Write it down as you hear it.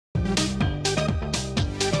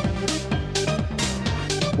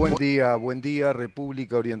Buen día,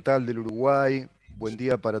 República Oriental del Uruguay. Buen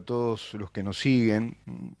día para todos los que nos siguen.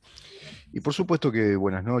 Y por supuesto que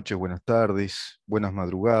buenas noches, buenas tardes, buenas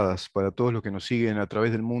madrugadas para todos los que nos siguen a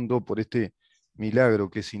través del mundo por este milagro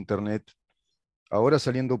que es Internet. Ahora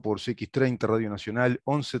saliendo por CX30 Radio Nacional,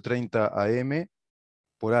 11:30 AM,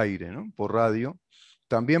 por aire, ¿no? Por radio.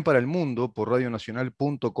 También para el mundo por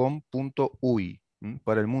radionacional.com.uy.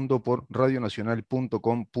 Para el mundo por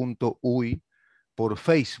radionacional.com.uy. Por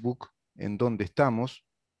Facebook, en donde estamos,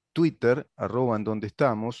 Twitter, @ en donde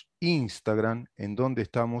estamos, Instagram, en donde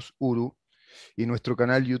estamos, Uru, y nuestro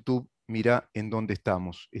canal YouTube, Mirá en donde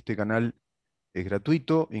estamos. Este canal es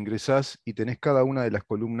gratuito, ingresás y tenés cada una de las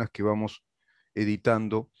columnas que vamos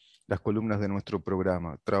editando, las columnas de nuestro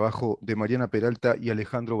programa. Trabajo de Mariana Peralta y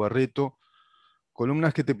Alejandro Barreto,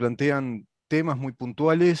 columnas que te plantean temas muy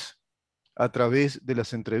puntuales a través de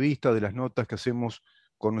las entrevistas, de las notas que hacemos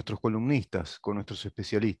con nuestros columnistas, con nuestros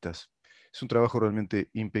especialistas. Es un trabajo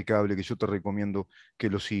realmente impecable que yo te recomiendo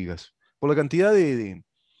que lo sigas. Por la cantidad de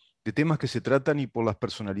temas que se tratan y por las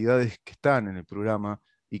personalidades que están en el programa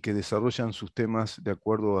y que desarrollan sus temas de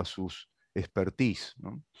acuerdo a sus expertise,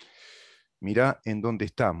 ¿no? Mirá en dónde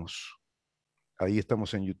estamos. Ahí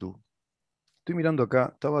estamos en YouTube. Estoy mirando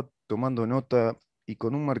acá, estaba tomando nota y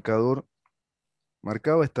con un marcador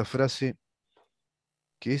marcaba esta frase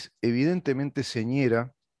que es evidentemente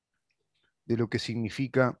señera de lo que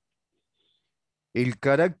significa el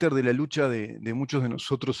carácter de la lucha de muchos de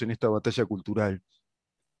nosotros en esta batalla cultural.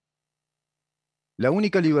 La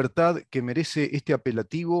única libertad que merece este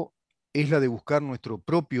apelativo es la de buscar nuestro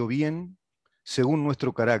propio bien según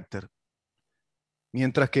nuestro carácter,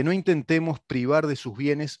 mientras que no intentemos privar de sus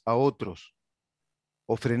bienes a otros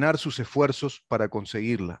o frenar sus esfuerzos para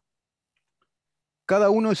conseguirla.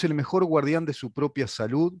 Cada uno es el mejor guardián de su propia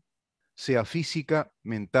salud, sea física,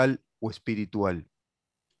 mental o espiritual.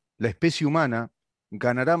 La especie humana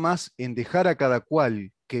ganará más en dejar a cada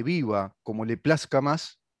cual que viva como le plazca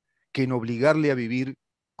más que en obligarle a vivir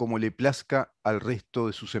como le plazca al resto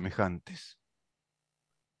de sus semejantes.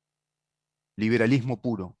 Liberalismo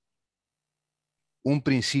puro, un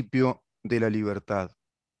principio de la libertad.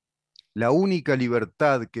 La única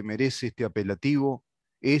libertad que merece este apelativo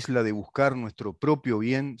es la de buscar nuestro propio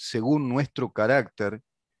bien según nuestro carácter,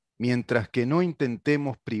 mientras que no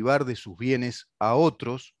intentemos privar de sus bienes a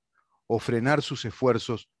otros o frenar sus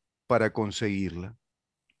esfuerzos para conseguirla.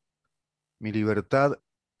 Mi libertad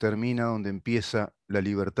termina donde empieza la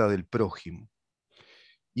libertad del prójimo.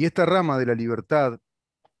 Y esta rama de la libertad,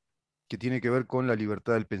 que tiene que ver con la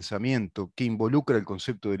libertad del pensamiento, que involucra el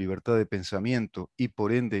concepto de libertad de pensamiento y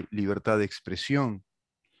por ende libertad de expresión,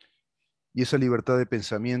 y esa libertad de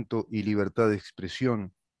pensamiento y libertad de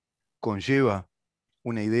expresión conlleva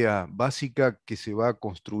una idea básica que se va a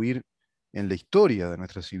construir en la historia de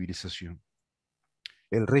nuestra civilización.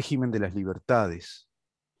 El régimen de las libertades.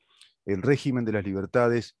 El régimen de las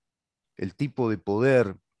libertades, el tipo de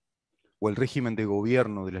poder o el régimen de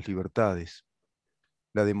gobierno de las libertades.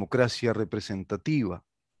 La democracia representativa.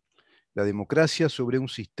 La democracia sobre un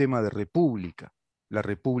sistema de república. La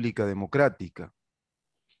república democrática.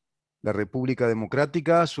 La república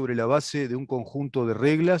democrática sobre la base de un conjunto de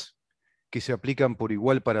reglas que se aplican por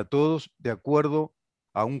igual para todos de acuerdo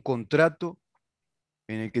a un contrato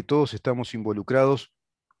en el que todos estamos involucrados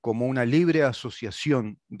como una libre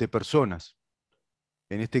asociación de personas.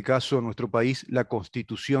 En este caso, en nuestro país, la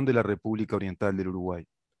Constitución de la República Oriental del Uruguay,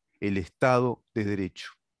 el Estado de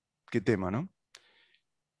Derecho. Qué tema, ¿no?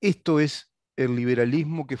 Esto es el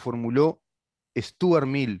liberalismo que formuló Stuart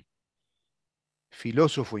Mill,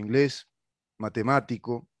 filósofo inglés,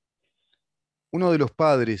 matemático, uno de los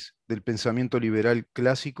padres del pensamiento liberal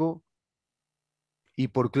clásico y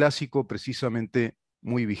por clásico precisamente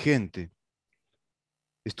muy vigente.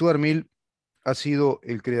 Stuart Mill ha sido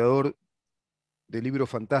el creador de libros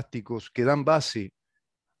fantásticos que dan base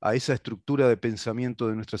a esa estructura de pensamiento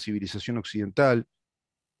de nuestra civilización occidental.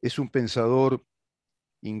 Es un pensador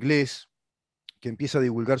inglés que empieza a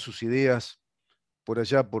divulgar sus ideas por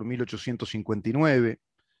allá por 1859,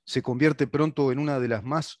 se convierte pronto en una de las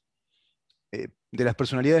de las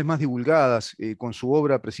personalidades más divulgadas con su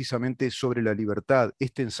obra precisamente sobre la libertad,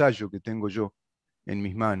 este ensayo que tengo yo en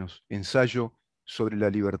mis manos, Ensayo sobre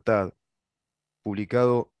la libertad,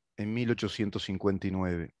 publicado en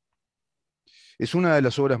 1859. Es una de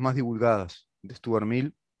las obras más divulgadas de Stuart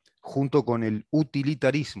Mill, junto con el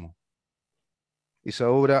utilitarismo.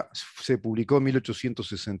 Esa obra se publicó en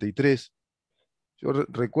 1863. Yo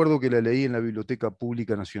recuerdo que la leí en la Biblioteca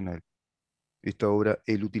Pública Nacional, esta obra,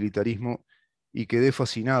 El utilitarismo, y quedé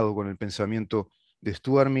fascinado con el pensamiento de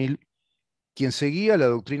Stuart Mill, quien seguía la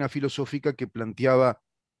doctrina filosófica que planteaba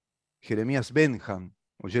Jeremías Bentham,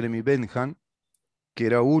 o Jeremy Bentham, que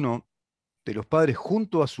era uno de los padres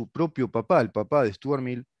junto a su propio papá, el papá de Stuart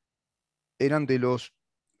Mill, eran de los,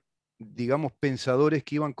 digamos, pensadores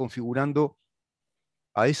que iban configurando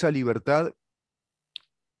a esa libertad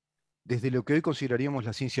desde lo que hoy consideraríamos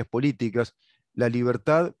las ciencias políticas, la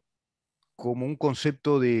libertad como un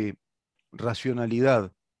concepto de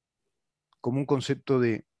racionalidad, como un concepto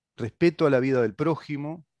de respeto a la vida del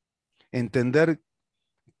prójimo, entender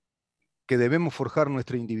que debemos forjar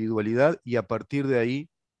nuestra individualidad y a partir de ahí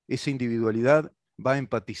esa individualidad va a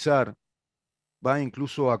empatizar, va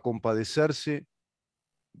incluso a compadecerse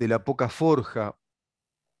de la poca forja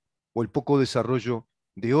o el poco desarrollo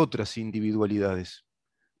de otras individualidades.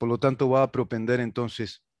 Por lo tanto, va a propender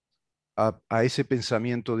entonces a ese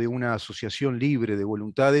pensamiento de una asociación libre de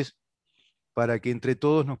voluntades para que entre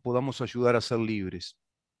todos nos podamos ayudar a ser libres.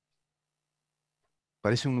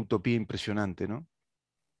 Parece una utopía impresionante, ¿no?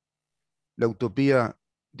 La utopía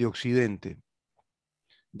de Occidente,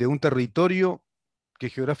 de un territorio que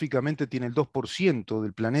geográficamente tiene el 2%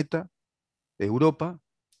 del planeta, Europa,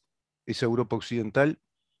 esa Europa occidental,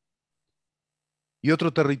 y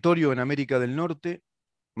otro territorio en América del Norte,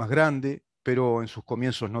 más grande, pero en sus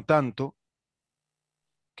comienzos no tanto,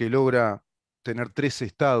 que logra tener 13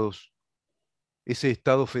 estados, ese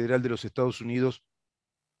Estado federal de los Estados Unidos,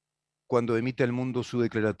 cuando emite al mundo su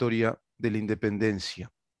declaratoria de la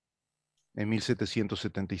independencia en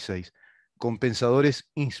 1776, con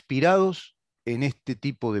pensadores inspirados en este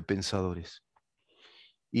tipo de pensadores.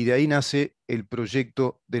 Y de ahí nace el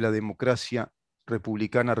proyecto de la democracia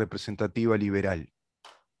republicana representativa liberal,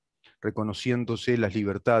 reconociéndose las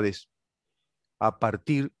libertades a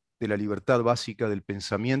partir de la libertad básica del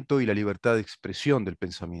pensamiento y la libertad de expresión del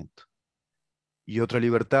pensamiento. Y otra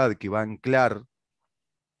libertad que va a anclar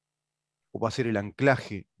o va a ser el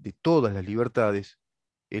anclaje de todas las libertades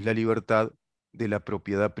es la libertad de la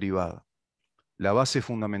propiedad privada, la base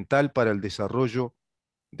fundamental para el desarrollo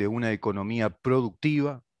de una economía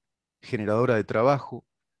productiva, generadora de trabajo,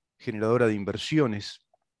 generadora de inversiones,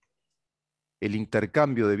 el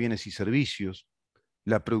intercambio de bienes y servicios,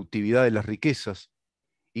 la productividad de las riquezas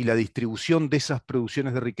y la distribución de esas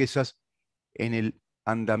producciones de riquezas en el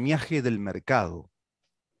andamiaje del mercado,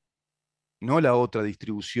 no la otra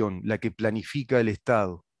distribución, la que planifica el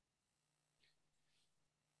Estado.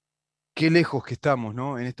 Qué lejos que estamos,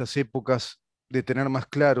 ¿no? En estas épocas de tener más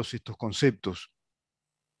claros estos conceptos.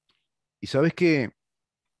 Y sabes que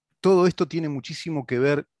todo esto tiene muchísimo que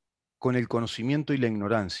ver con el conocimiento y la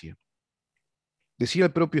ignorancia. Decía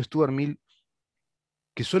el propio Stuart Mill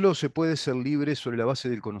que solo se puede ser libre sobre la base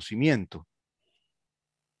del conocimiento.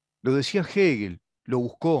 Lo decía Hegel, lo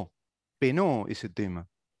buscó, penó ese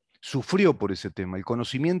tema, sufrió por ese tema, el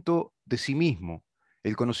conocimiento de sí mismo,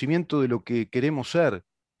 el conocimiento de lo que queremos ser,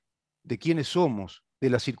 de quiénes somos, de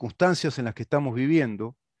las circunstancias en las que estamos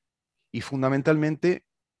viviendo y fundamentalmente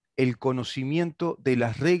el conocimiento de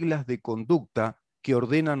las reglas de conducta que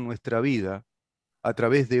ordenan nuestra vida a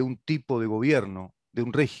través de un tipo de gobierno, de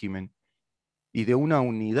un régimen y de una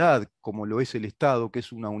unidad como lo es el Estado, que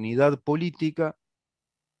es una unidad política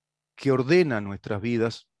que ordena nuestras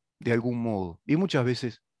vidas de algún modo y muchas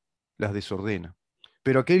veces las desordena.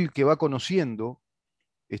 Pero aquel que va conociendo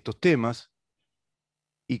estos temas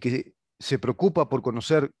y que se preocupa por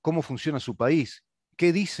conocer cómo funciona su país,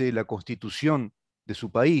 qué dice la constitución de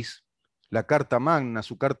su país, la Carta Magna,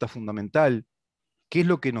 su carta fundamental, qué es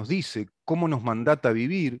lo que nos dice, cómo nos mandata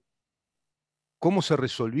vivir, cómo se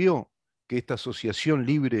resolvió que esta asociación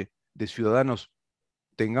libre de ciudadanos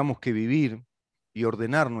tengamos que vivir y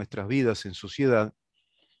ordenar nuestras vidas en sociedad,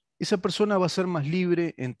 esa persona va a ser más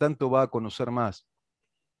libre en tanto va a conocer más.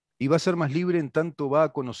 Y va a ser más libre en tanto va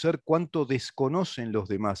a conocer cuánto desconocen los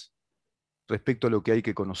demás respecto a lo que hay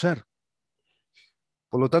que conocer.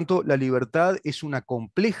 Por lo tanto, la libertad es una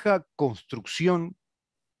compleja construcción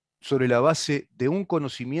sobre la base de un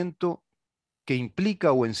conocimiento que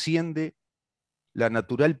implica o enciende la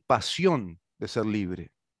natural pasión de ser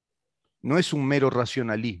libre. No es un mero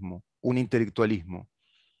racionalismo, un intelectualismo.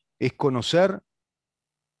 Es conocer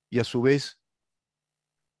y a su vez,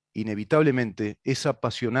 inevitablemente, es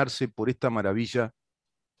apasionarse por esta maravilla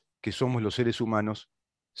que somos los seres humanos,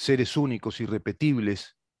 seres únicos,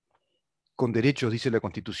 irrepetibles, con derechos, dice la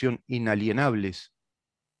Constitución, inalienables,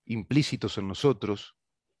 implícitos en nosotros,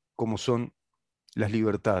 como son las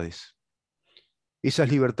libertades.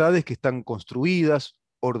 Esas libertades que están construidas,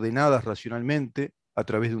 ordenadas racionalmente a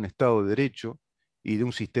través de un Estado de Derecho y de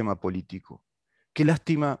un sistema político. Qué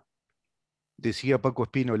lástima, decía Paco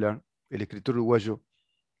Espínola, el escritor uruguayo,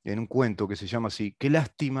 en un cuento que se llama así, qué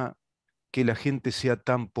lástima que la gente sea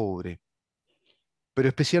tan pobre. pero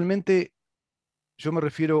especialmente yo me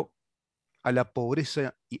refiero a la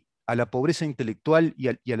pobreza intelectual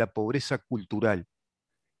y a la pobreza cultural.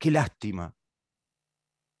 Qué lástima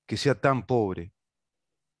que sea tan pobre,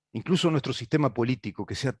 incluso nuestro sistema político,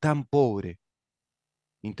 que sea tan pobre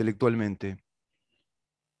intelectualmente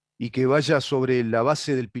y que vaya sobre la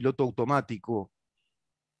base del piloto automático,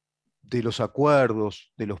 de los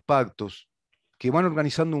acuerdos, de los pactos, que van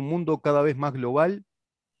organizando un mundo cada vez más global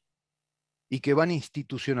y que van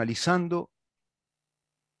institucionalizando,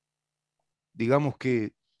 digamos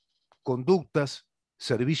que, conductas,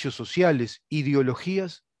 servicios sociales,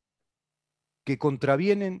 ideologías que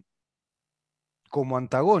contravienen como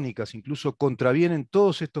antagónicas, incluso contravienen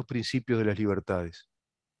todos estos principios de las libertades.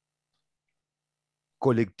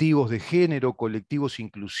 Colectivos de género, colectivos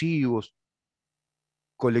inclusivos,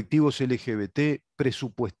 colectivos LGBT,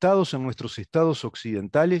 presupuestados en nuestros estados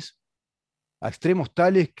occidentales a extremos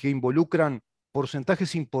tales que involucran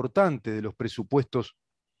porcentajes importantes de los presupuestos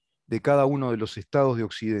de cada uno de los estados de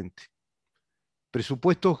Occidente.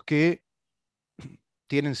 Presupuestos que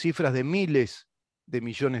tienen cifras de miles de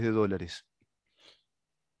millones de dólares.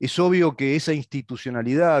 Es obvio que esa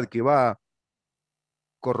institucionalidad que va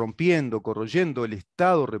corroyendo el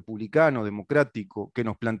Estado republicano democrático que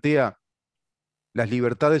nos plantea las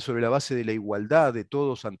libertades sobre la base de la igualdad de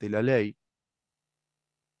todos ante la ley,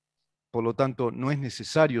 por lo tanto no es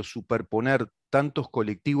necesario superponer tantos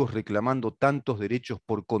colectivos reclamando tantos derechos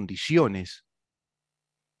por condiciones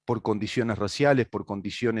raciales, por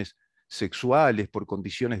condiciones sexuales, por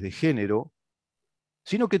condiciones de género,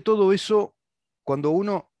 sino que todo eso, cuando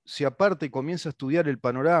uno se aparta y comienza a estudiar el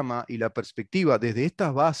panorama y la perspectiva desde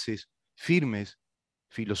estas bases firmes,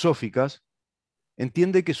 filosóficas,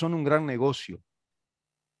 entiende que son un gran negocio.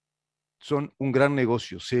 Son un gran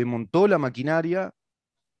negocio. Se montó la maquinaria,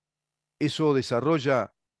 eso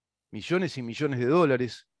desarrolla millones y millones de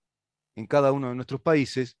dólares en cada uno de nuestros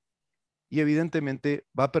países y evidentemente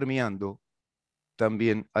va permeando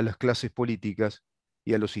también a las clases políticas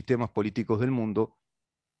y a los sistemas políticos del mundo,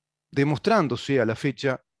 demostrándose a la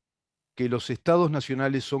fecha que los estados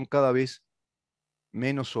nacionales son cada vez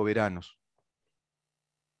menos soberanos,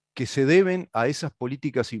 que se deben a esas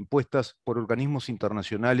políticas impuestas por organismos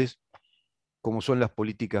internacionales, como son las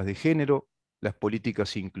políticas de género, las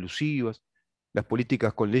políticas inclusivas, las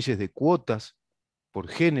políticas con leyes de cuotas por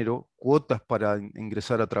género, cuotas para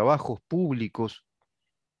ingresar a trabajos públicos,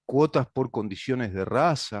 cuotas por condiciones de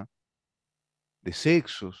raza, de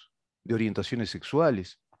sexos, de orientaciones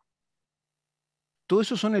sexuales. Todo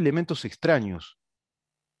eso son elementos extraños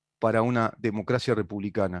para una democracia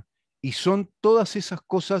republicana. Y son todas esas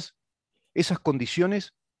cosas, esas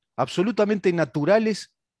condiciones absolutamente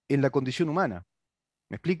naturales en la condición humana.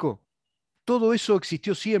 ¿Me explico? Todo eso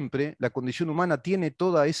existió siempre, la condición humana tiene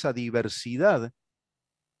toda esa diversidad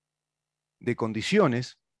de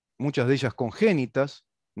condiciones, muchas de ellas congénitas,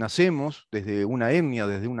 nacemos desde una etnia,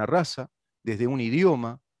 desde una raza, desde un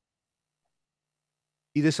idioma,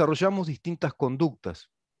 y desarrollamos distintas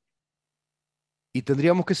conductas. Y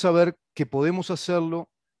tendríamos que saber que podemos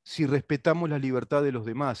hacerlo si respetamos la libertad de los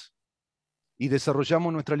demás y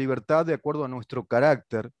desarrollamos nuestra libertad de acuerdo a nuestro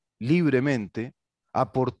carácter, libremente,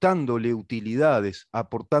 aportándole utilidades,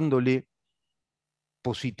 aportándole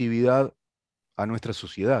positividad a nuestra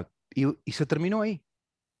sociedad. Y se terminó ahí.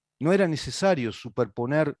 No era necesario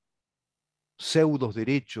superponer pseudos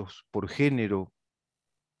derechos por género,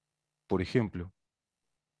 por ejemplo.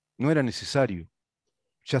 No era necesario.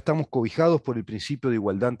 Ya estamos cobijados por el principio de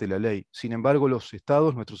igualdad ante la ley. Sin embargo, los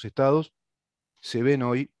estados, nuestros estados, se ven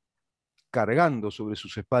hoy cargando sobre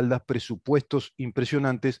sus espaldas presupuestos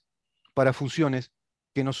impresionantes para funciones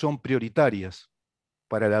que no son prioritarias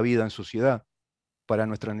para la vida en sociedad, para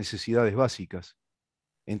nuestras necesidades básicas.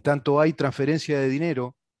 En tanto hay transferencia de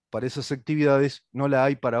dinero para esas actividades, no la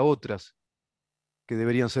hay para otras que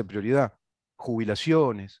deberían ser prioridad.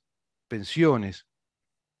 Jubilaciones, pensiones,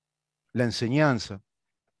 la enseñanza.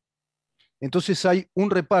 Entonces hay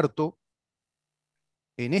un reparto,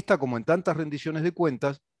 en esta como en tantas rendiciones de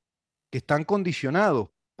cuentas, que están condicionados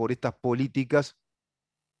por estas políticas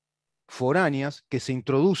foráneas que se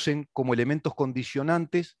introducen como elementos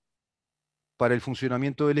condicionantes para el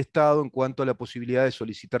funcionamiento del Estado en cuanto a la posibilidad de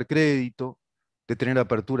solicitar crédito, de tener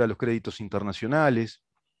apertura a los créditos internacionales,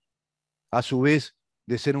 a su vez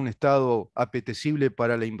de ser un Estado apetecible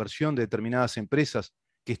para la inversión de determinadas empresas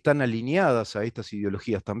que están alineadas a estas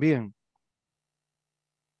ideologías también.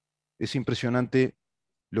 Es impresionante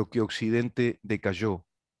lo que Occidente decayó.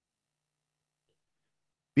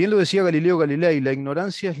 Bien lo decía Galileo Galilei, la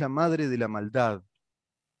ignorancia es la madre de la maldad.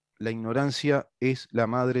 La ignorancia es la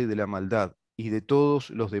madre de la maldad y de todos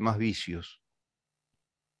los demás vicios.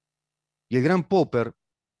 Y el gran Popper,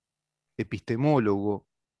 epistemólogo,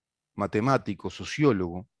 matemático,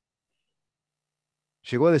 sociólogo,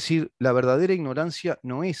 llegó a decir, la verdadera ignorancia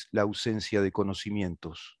no es la ausencia de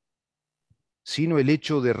conocimientos, sino el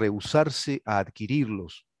hecho de rehusarse a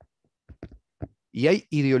adquirirlos. Y hay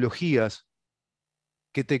ideologías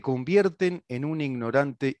que te convierten en un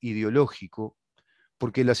ignorante ideológico,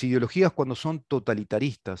 porque las ideologías cuando son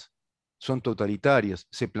totalitaristas, son totalitarias,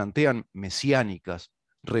 se plantean mesiánicas,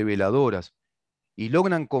 reveladoras, y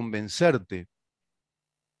logran convencerte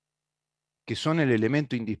que son el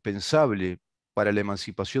elemento indispensable para la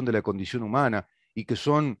emancipación de la condición humana y que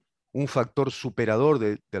son un factor superador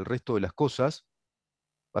del resto de las cosas,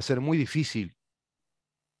 va a ser muy difícil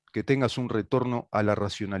que tengas un retorno a la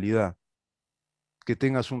racionalidad, que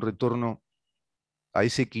tengas un retorno a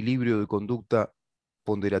ese equilibrio de conducta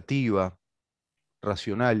ponderativa,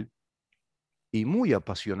 racional y muy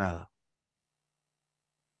apasionada,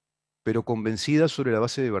 pero convencida sobre la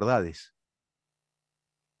base de verdades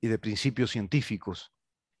y de principios científicos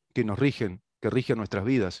que nos rigen, que rigen nuestras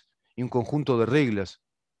vidas, y un conjunto de reglas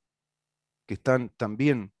que están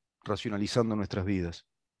también racionalizando nuestras vidas.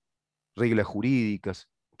 Reglas jurídicas,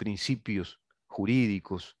 principios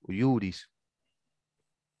jurídicos, iuris,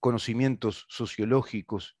 conocimientos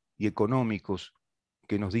sociológicos y económicos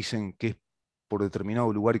que nos dicen que es por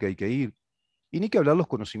determinado lugar que hay que ir, y ni que hablar los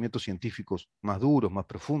conocimientos científicos más duros, más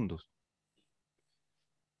profundos.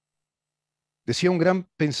 Decía un gran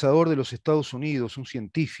pensador de los Estados Unidos, un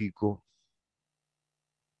científico,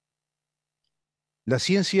 la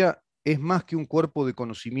ciencia es más que un cuerpo de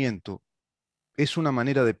conocimiento, es una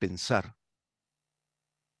manera de pensar.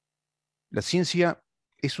 La ciencia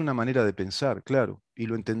es una manera de pensar, claro, y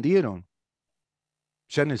lo entendieron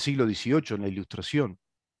ya en el siglo XVIII, en la Ilustración,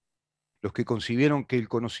 los que concibieron que el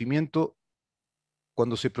conocimiento,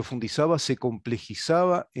 cuando se profundizaba, se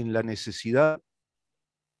complejizaba en la necesidad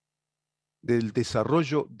del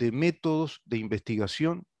desarrollo de métodos de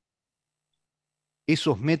investigación.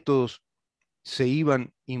 Esos métodos se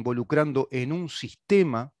iban involucrando en un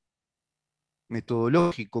sistema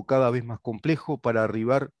metodológico cada vez más complejo para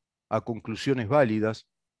arribar a conclusiones válidas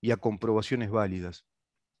y a comprobaciones válidas.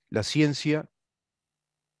 La ciencia,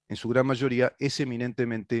 en su gran mayoría, es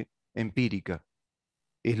eminentemente empírica.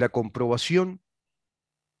 Es la comprobación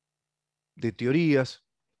de teorías,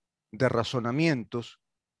 de razonamientos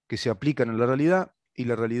que se aplican en la realidad, y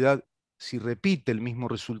la realidad, si repite el mismo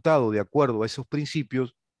resultado de acuerdo a esos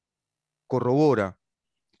principios, corrobora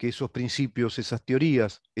que esos principios, esas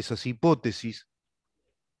teorías, esas hipótesis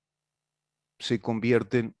se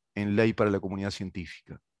convierten en ley para la comunidad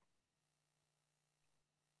científica.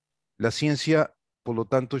 La ciencia, por lo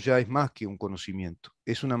tanto, ya es más que un conocimiento,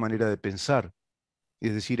 es una manera de pensar,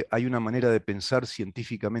 es decir, hay una manera de pensar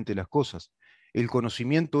científicamente las cosas. El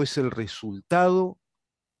conocimiento es el resultado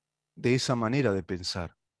de esa manera de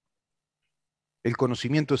pensar. El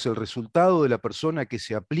conocimiento es el resultado de la persona que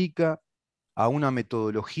se aplica a una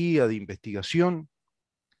metodología de investigación,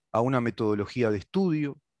 a una metodología de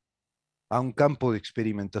estudio, a un campo de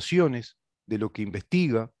experimentaciones, de lo que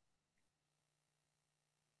investiga,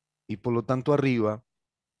 y por lo tanto arriba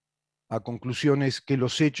a conclusiones que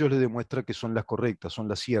los hechos le demuestran que son las correctas, son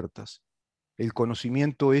las ciertas. El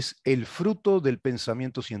conocimiento es el fruto del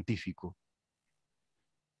pensamiento científico.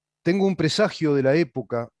 Tengo un presagio de la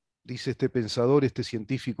época, dice este pensador, este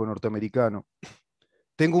científico norteamericano,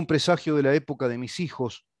 tengo un presagio de la época de mis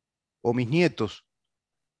hijos o mis nietos,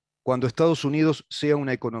 cuando Estados Unidos sea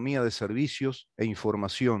una economía de servicios e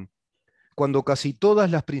información, cuando casi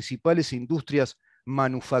todas las principales industrias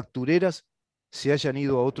manufactureras se hayan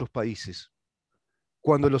ido a otros países,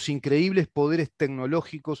 cuando los increíbles poderes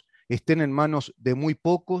tecnológicos estén en manos de muy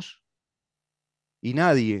pocos y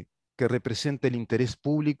nadie que represente el interés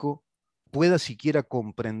público pueda siquiera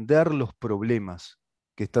comprender los problemas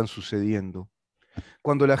que están sucediendo,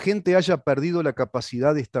 cuando la gente haya perdido la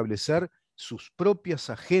capacidad de establecer sus propias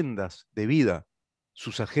agendas de vida,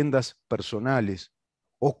 sus agendas personales,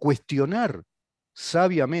 o cuestionar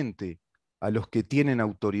sabiamente a los que tienen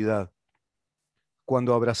autoridad,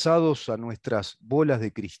 cuando abrazados a nuestras bolas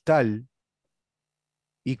de cristal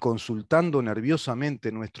y consultando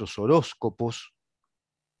nerviosamente nuestros horóscopos,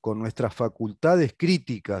 con nuestras facultades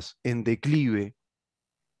críticas en declive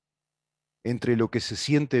entre lo que se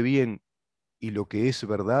siente bien y lo que es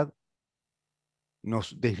verdad,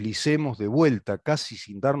 nos deslicemos de vuelta, casi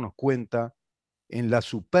sin darnos cuenta, en la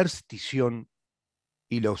superstición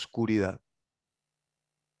y la oscuridad.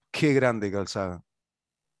 Qué grande Calzada.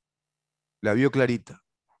 La vio clarita,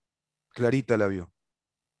 clarita la vio.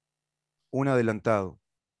 Un adelantado.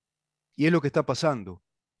 Y es lo que está pasando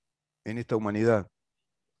en esta humanidad.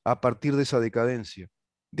 a partir de esa decadencia,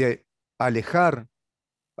 de alejar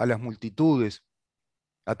a las multitudes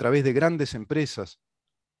a través de grandes empresas,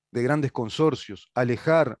 de grandes consorcios,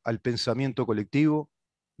 alejar al pensamiento colectivo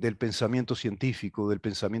del pensamiento científico, del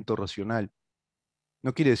pensamiento racional.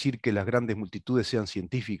 No quiere decir que las grandes multitudes sean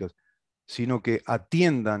científicas, sino que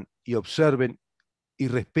atiendan y observen y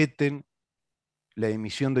respeten la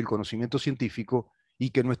emisión del conocimiento científico y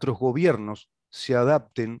que nuestros gobiernos se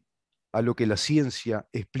adapten a lo que la ciencia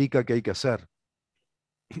explica que hay que hacer.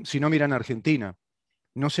 Si no, miran a Argentina,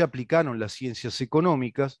 no se aplicaron las ciencias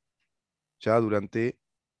económicas ya durante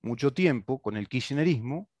mucho tiempo con el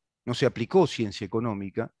kirchnerismo, no se aplicó ciencia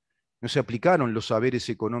económica, no se aplicaron los saberes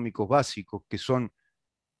económicos básicos, que son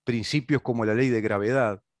principios como la ley de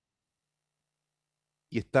gravedad,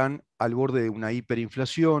 y están al borde de una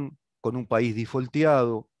hiperinflación, con un país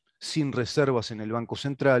defaulteado, sin reservas en el Banco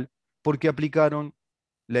Central, porque aplicaron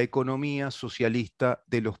la economía socialista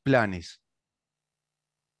de los planes,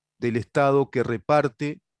 del Estado que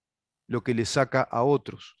reparte lo que le saca a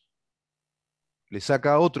otros. Le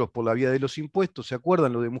saca a otros por la vía de los impuestos. ¿Se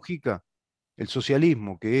acuerdan lo de Mujica? El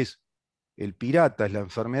socialismo, que es el pirata, es la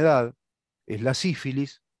enfermedad, es la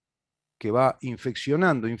sífilis, que va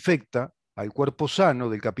infeccionando, infecta al cuerpo sano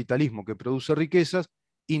del capitalismo que produce riquezas,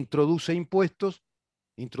 introduce impuestos,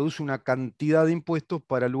 introduce una cantidad de impuestos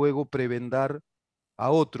para luego prebendar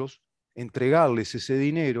a otros, entregarles ese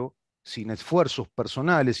dinero sin esfuerzos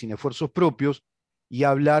personales, sin esfuerzos propios, y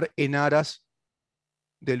hablar en aras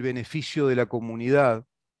del beneficio de la comunidad,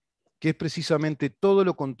 que es precisamente todo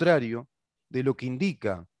lo contrario de lo que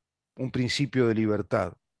indica un principio de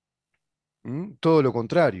libertad. Todo lo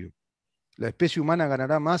contrario. La especie humana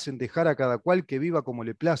ganará más en dejar a cada cual que viva como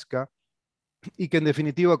le plazca y que en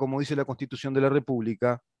definitiva, como dice la Constitución de la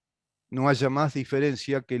República, no haya más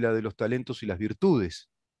diferencia que la de los talentos y las virtudes.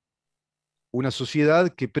 Una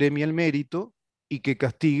sociedad que premie el mérito y que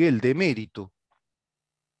castigue el demérito.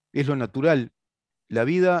 Es lo natural. La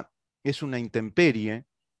vida es una intemperie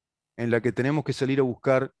en la que tenemos que salir a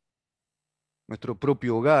buscar nuestro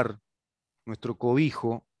propio hogar, nuestro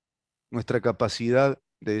cobijo, nuestra capacidad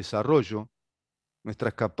de desarrollo,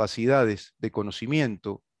 nuestras capacidades de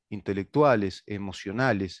conocimiento, intelectuales,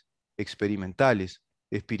 emocionales, experimentales,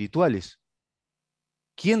 espirituales.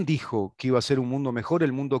 ¿Quién dijo que iba a ser un mundo mejor,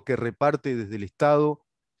 el mundo que reparte desde el Estado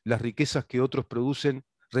las riquezas que otros producen,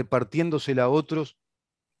 repartiéndosela a otros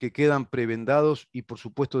que quedan prebendados y por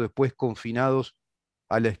supuesto después confinados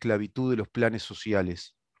a la esclavitud de los planes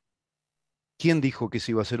sociales? ¿Quién dijo que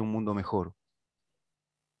ese iba a ser un mundo mejor?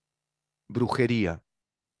 Brujería,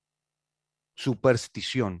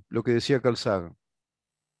 superstición, lo que decía Carl Sagan.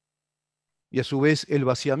 Y a su vez el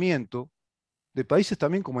vaciamiento de países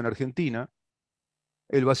también como en Argentina,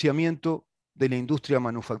 el vaciamiento de la industria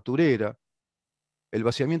manufacturera, el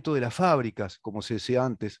vaciamiento de las fábricas, como se decía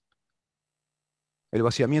antes, el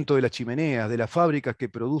vaciamiento de las chimeneas, de las fábricas que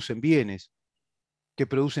producen bienes, que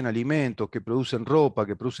producen alimentos, que producen ropa,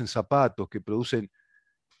 que producen zapatos, que producen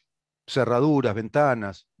cerraduras,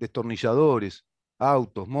 ventanas, destornilladores,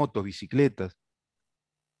 autos, motos, bicicletas.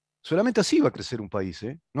 Solamente así va a crecer un país,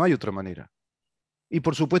 ¿eh? No hay otra manera. Y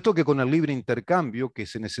por supuesto que con el libre intercambio que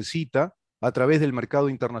se necesita a través del mercado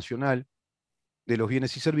internacional de los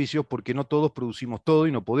bienes y servicios, porque no todos producimos todo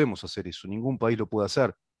y no podemos hacer eso, ningún país lo puede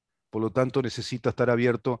hacer. Por lo tanto, necesita estar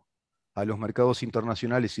abierto a los mercados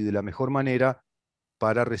internacionales y de la mejor manera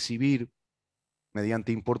para recibir,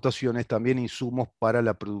 mediante importaciones, también insumos para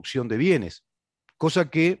la producción de bienes, cosa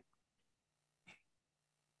que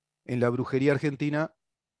en la brujería argentina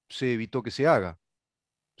se evitó que se haga.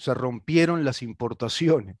 Se rompieron las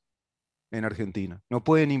importaciones en Argentina. No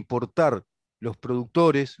pueden importar los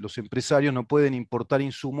productores, los empresarios no pueden importar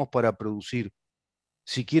insumos para producir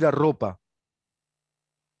siquiera ropa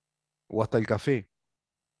o hasta el café.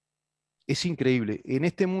 Es increíble. En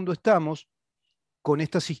este mundo estamos con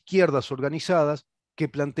estas izquierdas organizadas que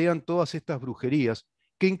plantean todas estas brujerías,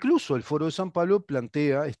 que incluso el Foro de San Pablo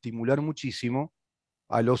plantea estimular muchísimo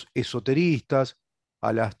a los esoteristas,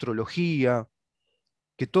 a la astrología,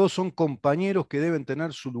 que todos son compañeros que deben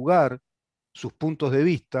tener su lugar, sus puntos de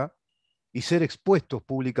vista y ser expuestos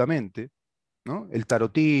públicamente, ¿no? El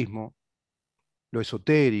tarotismo, lo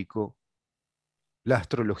esotérico, la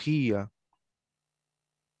astrología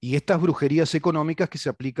y estas brujerías económicas que se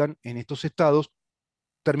aplican en estos estados,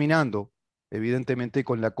 terminando evidentemente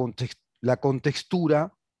con la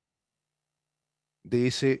contextura de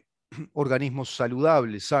ese organismo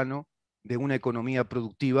saludable, sano, de una economía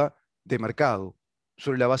productiva de mercado,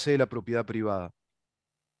 sobre la base de la propiedad privada.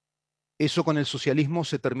 Eso con el socialismo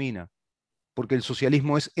se termina, porque el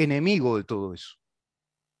socialismo es enemigo de todo eso.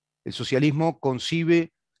 El socialismo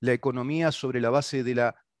concibe la economía sobre la base de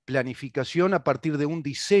la planificación a partir de un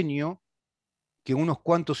diseño que unos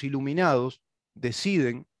cuantos iluminados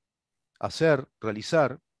deciden hacer,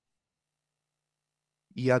 realizar,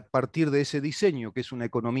 y a partir de ese diseño, que es una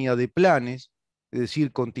economía de planes, es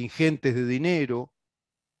decir, contingentes de dinero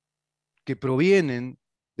que provienen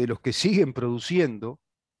de los que siguen produciendo,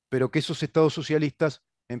 pero que esos estados socialistas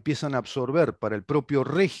empiezan a absorber para el propio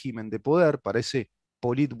régimen de poder, para ese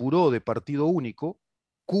politburó de partido único,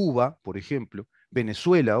 Cuba, por ejemplo,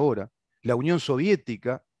 Venezuela ahora, la Unión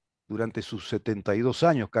Soviética, durante sus 72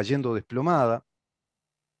 años cayendo desplomada,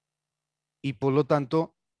 y por lo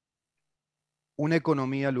tanto una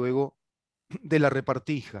economía luego de la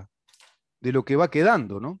repartija, de lo que va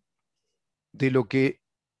quedando, ¿no? De lo que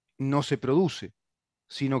no se produce,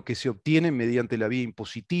 sino que se obtiene mediante la vía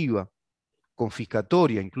impositiva,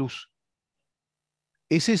 confiscatoria incluso.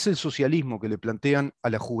 Ese es el socialismo que le plantean a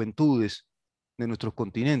las juventudes de nuestros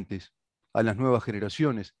continentes, a las nuevas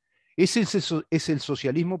generaciones. Ese es el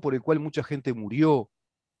socialismo por el cual mucha gente murió,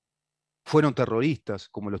 fueron terroristas,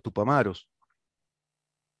 como los tupamaros,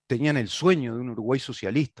 tenían el sueño de un Uruguay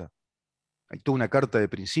socialista. Hay toda una carta de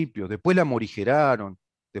principios. Después la morigeraron,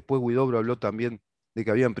 después Huidobro habló también de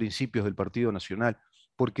que habían principios del Partido Nacional,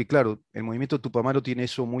 porque claro, el movimiento tupamaro tiene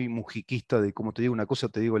eso muy mujiquista de como te digo una cosa,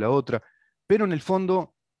 te digo la otra, pero en el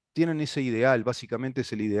fondo tienen ese ideal, básicamente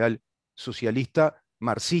es el ideal socialista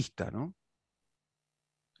marxista, ¿no?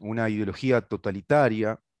 Una ideología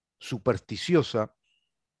totalitaria, supersticiosa,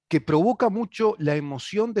 que provoca mucho la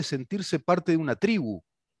emoción de sentirse parte de una tribu.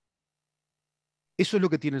 Eso es lo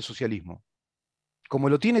que tiene el socialismo. Como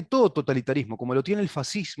lo tiene todo totalitarismo, como lo tiene el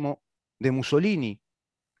fascismo de Mussolini,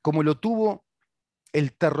 como lo tuvo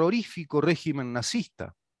el terrorífico régimen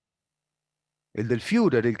nazista, el del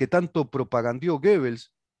Führer, el que tanto propagandeó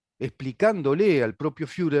Goebbels, explicándole al propio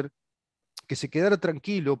Führer que se quedara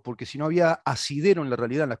tranquilo porque si no había asidero en la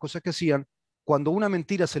realidad, en las cosas que hacían, cuando una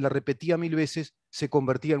mentira se la repetía 1000 veces, se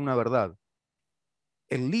convertía en una verdad.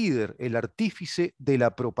 El líder, el artífice de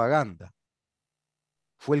la propaganda,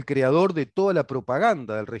 fue el creador de toda la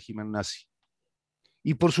propaganda del régimen nazi.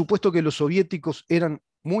 Y por supuesto que los soviéticos eran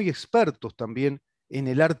muy expertos también en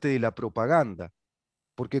el arte de la propaganda,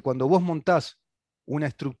 porque cuando vos montás una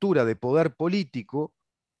estructura de poder político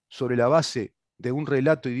sobre la base de un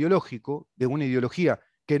relato ideológico, de una ideología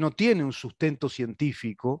que no tiene un sustento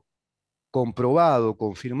científico comprobado,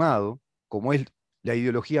 confirmado, como es la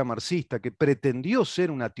ideología marxista, que pretendió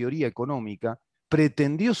ser una teoría económica,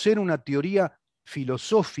 pretendió ser una teoría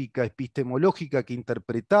filosófica, epistemológica que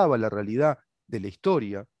interpretaba la realidad de la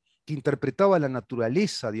historia, que interpretaba la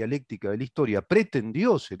naturaleza dialéctica de la historia,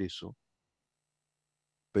 pretendió ser eso,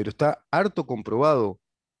 pero está harto comprobado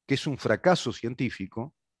que es un fracaso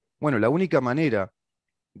científico. Bueno, la única manera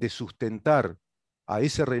de sustentar a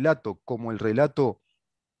ese relato como el relato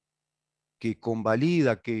que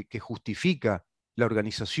convalida, que justifica la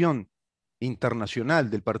organización internacional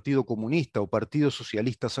del Partido Comunista o partidos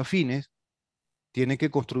socialistas afines, tiene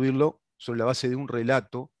que construirlo sobre la base de un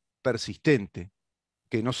relato persistente,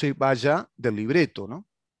 que no se vaya del libreto, ¿no?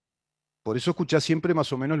 Por eso escuchás siempre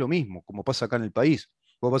más o menos lo mismo, como pasa acá en el país.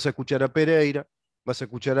 Vos vas a escuchar a Pereira, vas a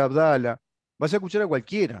escuchar a Abdala, vas a escuchar a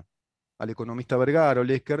cualquiera, al economista Vergara o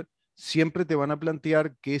Lesker, siempre te van a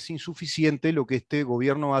plantear que es insuficiente lo que este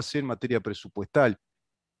gobierno hace en materia presupuestal,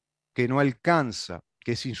 que no alcanza,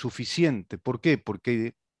 que es insuficiente. ¿Por qué?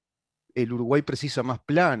 Porque el Uruguay precisa más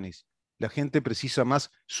planes, la gente precisa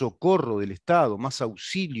más socorro del Estado, más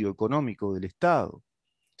auxilio económico del Estado,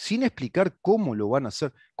 sin explicar cómo lo van a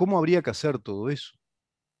hacer, cómo habría que hacer todo eso.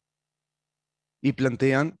 Y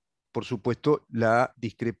plantean, por supuesto, la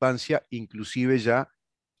discrepancia, inclusive ya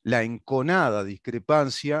la enconada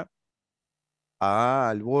discrepancia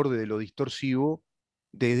al borde de lo distorsivo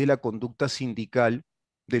desde la conducta sindical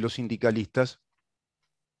de los sindicalistas,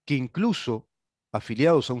 que incluso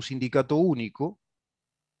afiliados a un sindicato único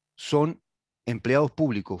son empleados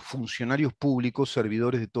públicos, funcionarios públicos,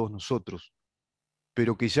 servidores de todos nosotros,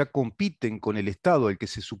 pero que ya compiten con el Estado al que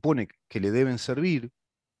se supone que le deben servir,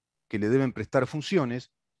 que le deben prestar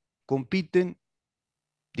funciones, compiten,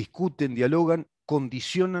 discuten, dialogan,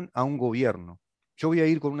 condicionan a un gobierno. Yo voy a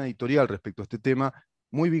ir con una editorial respecto a este tema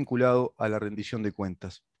muy vinculado a la rendición de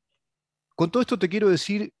cuentas. Con todo esto te quiero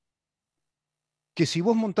decir que si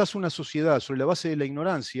vos montás una sociedad sobre la base de la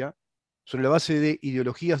ignorancia, sobre la base de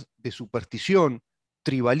ideologías de superstición,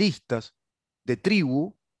 tribalistas, de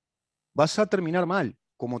tribu, vas a terminar mal,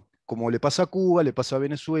 como le pasa a Cuba, le pasa a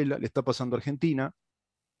Venezuela, le está pasando a Argentina.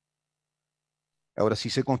 Ahora, si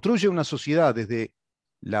se construye una sociedad desde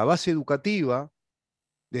la base educativa,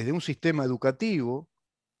 desde un sistema educativo,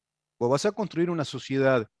 Vos vas a construir una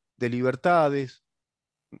sociedad de libertades,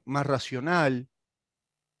 más racional,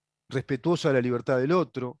 respetuosa de la libertad del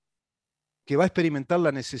otro, que va a experimentar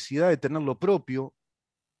la necesidad de tener lo propio.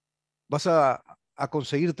 Vas a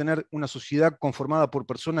conseguir tener una sociedad conformada por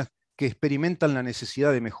personas que experimentan la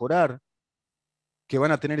necesidad de mejorar, que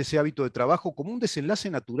van a tener ese hábito de trabajo como un desenlace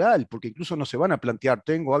natural, porque incluso no se van a plantear,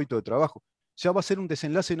 tengo hábito de trabajo. Ya va a ser un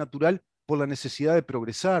desenlace natural por la necesidad de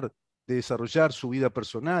progresar, de desarrollar su vida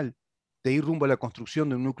personal, de ir rumbo a la construcción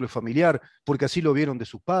de un núcleo familiar, porque así lo vieron de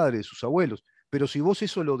sus padres, de sus abuelos. Pero si vos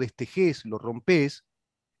eso lo destejés, lo rompés,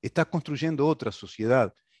 estás construyendo otra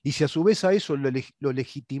sociedad. Y si a su vez a eso lo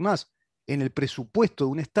legitimás en el presupuesto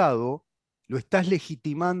de un Estado, lo estás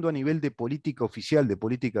legitimando a nivel de política oficial, de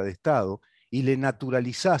política de Estado, y le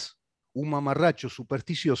naturalizás un mamarracho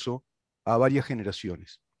supersticioso a varias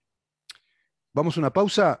generaciones. Vamos a una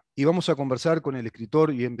pausa y vamos a conversar con el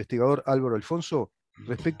escritor y investigador Álvaro Alfonso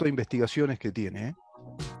respecto a investigaciones que tiene.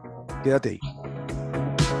 Quédate ahí.